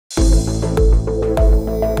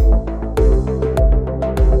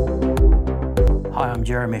I'm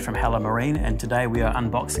Jeremy from Hello Marine, and today we are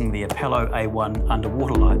unboxing the Apelo-A1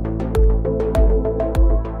 Underwater Light.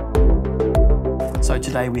 So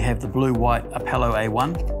today we have the blue-white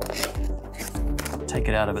Apelo-A1. Take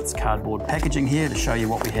it out of its cardboard packaging here to show you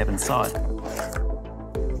what we have inside.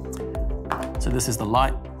 So this is the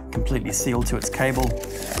light, completely sealed to its cable,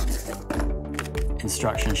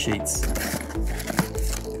 instruction sheets,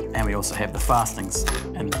 and we also have the fastenings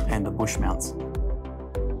and the bush mounts.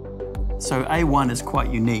 So A1 is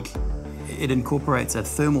quite unique. It incorporates a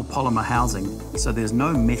thermal polymer housing, so there's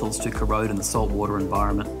no metals to corrode in the saltwater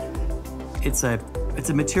environment. It's a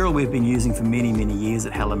material we've been using for many, many years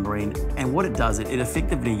at Hello Marine, and what it does, it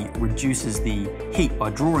effectively reduces the heat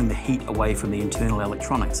by drawing the heat away from the internal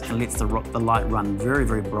electronics and lets the light run very,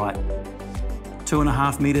 very bright.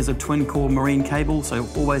 2.5 meters of twin core marine cable, so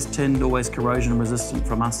always tinned, always corrosion resistant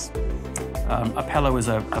from us. Apelo is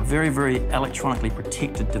a very, very electronically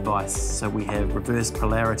protected device. So we have reverse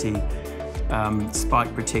polarity,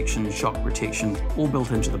 spike protection, shock protection, all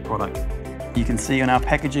built into the product. You can see on our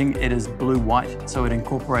packaging, it is blue-white, so it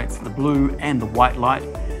incorporates the blue and the white light.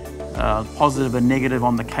 Positive and negative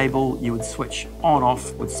on the cable, you would switch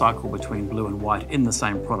on-off, would cycle between blue and white in the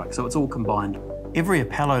same product, so it's all combined. Every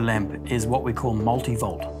Apelo lamp is what we call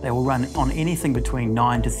multi-volt. They will run on anything between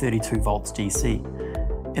 9 to 32 volts DC.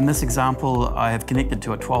 In this example, I have connected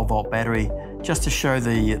to a 12-volt battery just to show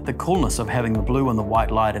the coolness of having the blue and the white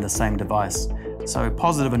light in the same device. So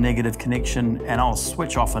positive and negative connection, and I'll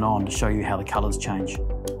switch off and on to show you how the colors change.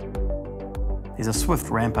 There's a swift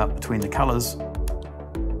ramp up between the colors.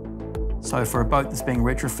 So for a boat that's being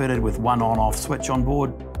retrofitted with one on-off switch on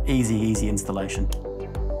board, easy installation.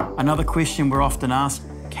 Another question we're often asked,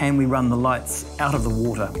 can we run the lights out of the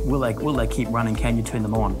water? Will they keep running? Can you turn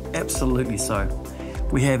them on? Absolutely so.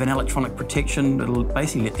 We have an electronic protection that'll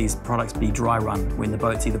basically let these products be dry run. When the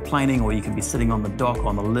boat's either planing or you can be sitting on the dock,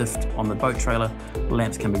 on the lift, on the boat trailer, the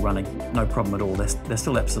lamps can be running. No problem at all, they're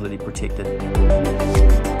still absolutely protected.